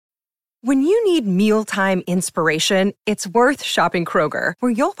When you need mealtime inspiration, it's worth shopping Kroger,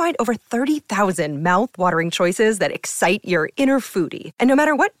 where you'll find over 30,000 mouth-watering choices that excite your inner foodie. And no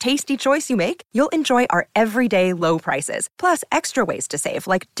matter what tasty choice you make, you'll enjoy our everyday low prices, plus extra ways to save,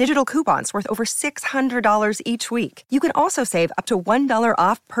 like digital coupons worth over $600 each week. You can also save up to $1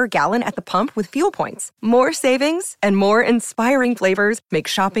 off per gallon at the pump with fuel points. More savings and more inspiring flavors make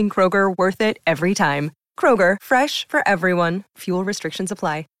shopping Kroger worth it every time. Kroger, fresh for everyone. Fuel restrictions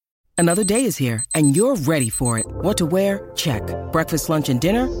apply. Another day is here, and you're ready for it. What to wear? Check. Breakfast, lunch, and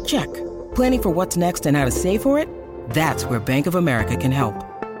dinner? Check. Planning for what's next and how to save for it? That's where Bank of America can help.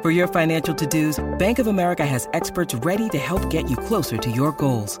 For your financial to-dos, Bank of America has experts ready to help get you closer to your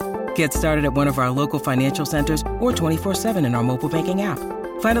goals. Get started at one of our local financial centers or 24/7 in our mobile banking app.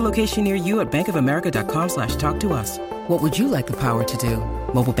 Find a location near you at bankofamerica.com/talktous. What would you like the power to do?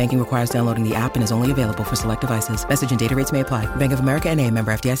 Mobile banking requires downloading the app and is only available for select devices. Message and data rates may apply. Bank of America N.A.,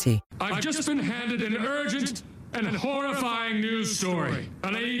 member FDIC. I've just been handed an urgent and horrifying news story,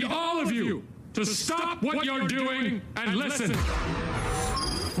 and I need all of you to stop what you're doing and listen.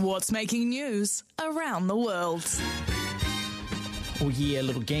 What's making news around the world? Oh yeah,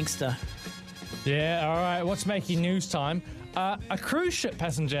 little gangster. Yeah, all right. What's making news time? A cruise ship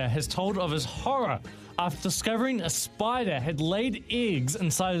passenger has told of his horror after discovering a spider had laid eggs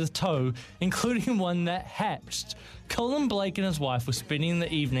inside his toe, including one that hatched. Colin Blake and his wife were spending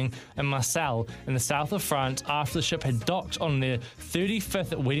the evening in Marseille in the south of France after the ship had docked on their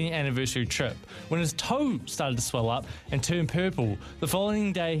 35th wedding anniversary trip, when his toe started to swell up and turn purple. The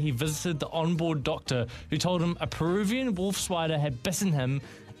following day, he visited the onboard doctor, who told him a Peruvian wolf spider had bitten him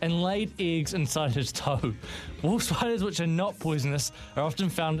and laid eggs inside his toe. Wolf spiders, which are not poisonous, are often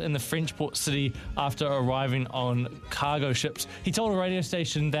found in the French port city after arriving on cargo ships. He told a radio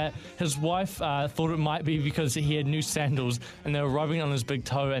station that his wife thought it might be because he had new sandals and they were rubbing on his big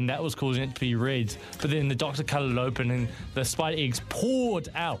toe and that was causing it to be red. But then the doctor cut it open and the spider eggs poured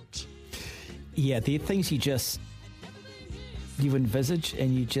out. Yeah, they're things you envisage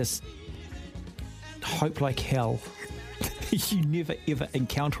and you just hope like hell you never ever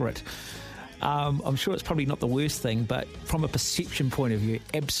encounter it. I'm sure it's probably not the worst thing, but from a perception point of view,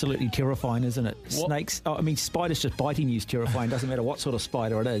 absolutely terrifying, isn't it? Snakes, spiders just biting you is terrifying. Doesn't matter what sort of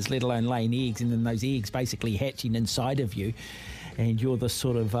spider it is, let alone laying eggs, and then those eggs basically hatching inside of you, and you're the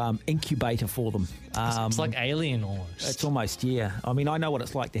sort of incubator for them. It's like Alien almost. It's almost, yeah. I mean, I know what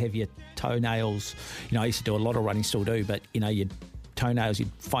it's like to have your toenails. I used to do a lot of running, still do, but, your toenails,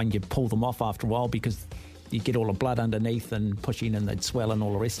 you'd find you'd pull them off after a while because you get all the blood underneath and pushing and they'd swell and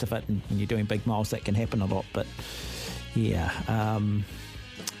all the rest of it, and when you're doing big miles that can happen a lot. But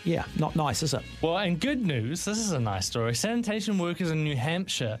not nice, is it? Well, and good news, this is a nice story. Sanitation workers in New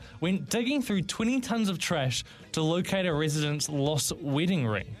Hampshire went digging through 20 tons of trash to locate a resident's lost wedding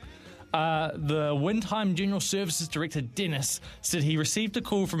ring. The Windheim General Services Director, Dennis, said he received a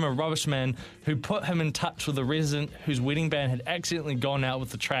call from a rubbish man who put him in touch with a resident whose wedding band had accidentally gone out with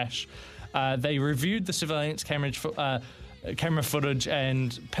the trash. They reviewed the surveillance camera footage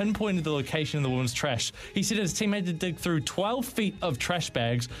and pinpointed the location of the woman's trash. He said his team had to dig through 12 feet of trash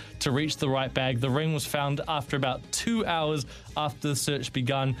bags to reach the right bag. The ring was found after about 2 hours after the search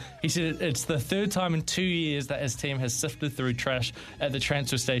begun. He said it's the third time in 2 years that his team has sifted through trash at the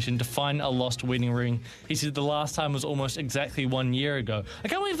transfer station to find a lost wedding ring. He said the last time was almost exactly 1 year ago. I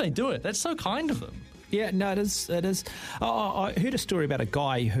can't believe they do it. That's so kind of them. Yeah, no, it is. I heard a story about a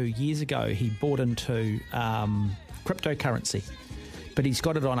guy who years ago he bought into cryptocurrency, but he's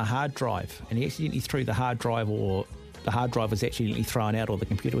got it on a hard drive, and he accidentally threw the hard drive, or the hard drive was accidentally thrown out, or the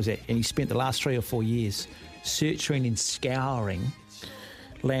computer was and he spent the last 3 or 4 years searching and scouring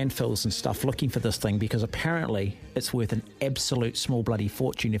landfills and stuff looking for this thing, because apparently it's worth an absolute small bloody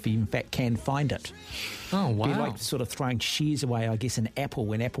fortune if he in fact can find it. Oh, wow. It'd be like sort of throwing shares away, I guess, in Apple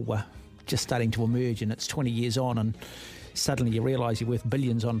when Apple were just starting to emerge, and it's 20 years on and suddenly you realise you're worth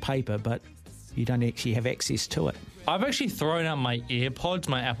billions on paper, but you don't actually have access to it. I've actually thrown out my AirPods,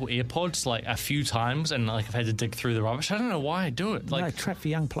 my Apple AirPods, like a few times, and like I've had to dig through the rubbish. I don't know why I do it. Like, no, trap for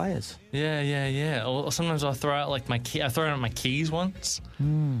young players. Yeah. Or sometimes I throw out like my key. I throw out my keys once.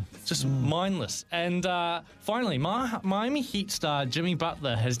 Just mindless. And finally, Miami Heat star Jimmy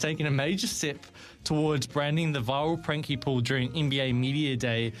Butler has taken a major step towards branding the viral prank he pulled during NBA Media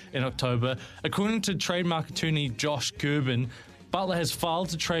Day in October. According to trademark attorney Josh Gerben, Butler has filed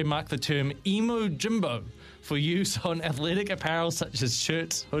to trademark the term Emo Jimbo, for use on athletic apparel such as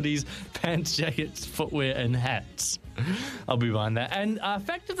shirts, hoodies, pants, jackets, footwear, and hats. I'll be buying that. And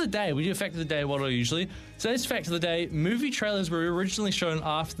fact of the day. We do a fact of the day, what do I usually? Today's fact of the day, movie trailers were originally shown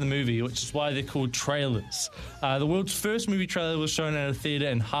after the movie, which is why they're called trailers. The world's first movie trailer was shown at a theatre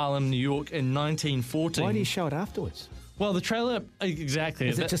in Harlem, New York in 1914. Why do you show it afterwards? Well, the trailer, exactly.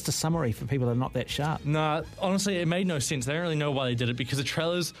 Is it just a summary for people that are not that sharp? No, honestly, it made no sense. They don't really know why they did it because the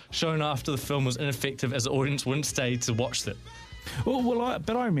trailers shown after the film was ineffective as the audience wouldn't stay to watch it.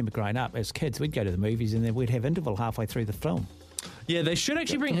 But I remember growing up as kids, we'd go to the movies and then we'd have interval halfway through the film. Yeah, they should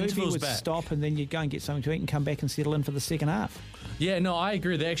actually bring intervals back. The movie would back. stop and then you'd go and get something to eat and come back and settle in for the second half. Yeah, no, I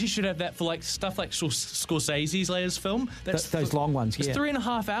agree. They actually should have that for like stuff like Scorsese's latest film. Those long ones, yeah. It's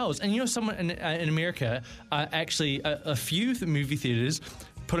 3.5 hours. And you know, someone in America, actually a few movie theatres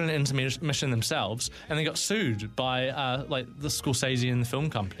put an intermission themselves and they got sued by like the Scorsese and the film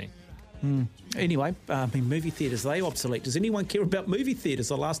company. Anyway, movie theatres, are they obsolete? Does anyone care about movie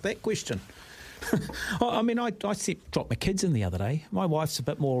theatres? I'll ask that question. I dropped my kids in the other day. My wife's a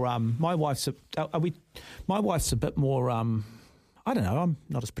bit more. My wife's a bit more. I don't know. I'm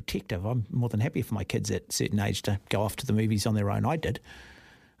not as protective. I'm more than happy for my kids at a certain age to go off to the movies on their own. I did.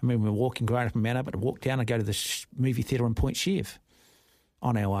 I mean, we were walking, growing up in Mount Albert, to walk down and go to the movie theatre in Point Chev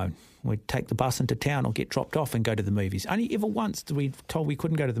on our own. We'd take the bus into town or get dropped off and go to the movies. Only ever once we told we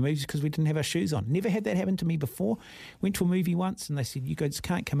couldn't go to the movies because we didn't have our shoes on. Never had that happen to me before. Went to a movie once and they said, you guys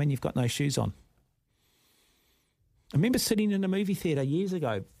can't come in, you've got no shoes on. I remember sitting in a movie theatre years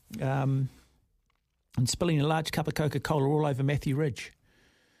ago and spilling a large cup of Coca-Cola all over Matthew Ridge,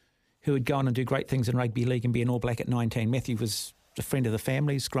 who would go on and do great things in rugby league and be an All Black at 19. Matthew was a friend of the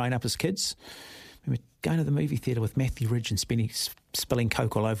family's, growing up as kids. We were going to the movie theatre with Matthew Ridge and spilling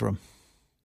Coke all over him.